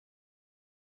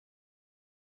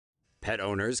Pet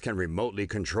owners can remotely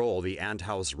control the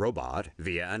Anthouse robot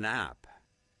via an app.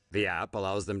 The app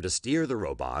allows them to steer the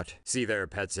robot, see their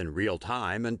pets in real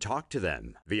time, and talk to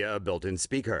them via a built-in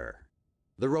speaker.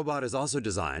 The robot is also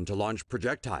designed to launch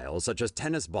projectiles such as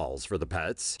tennis balls for the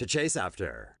pets to chase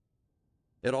after.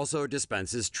 It also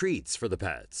dispenses treats for the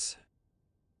pets.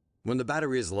 When the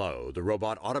battery is low, the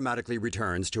robot automatically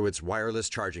returns to its wireless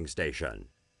charging station.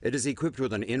 It is equipped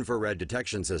with an infrared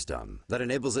detection system that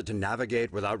enables it to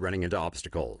navigate without running into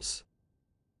obstacles.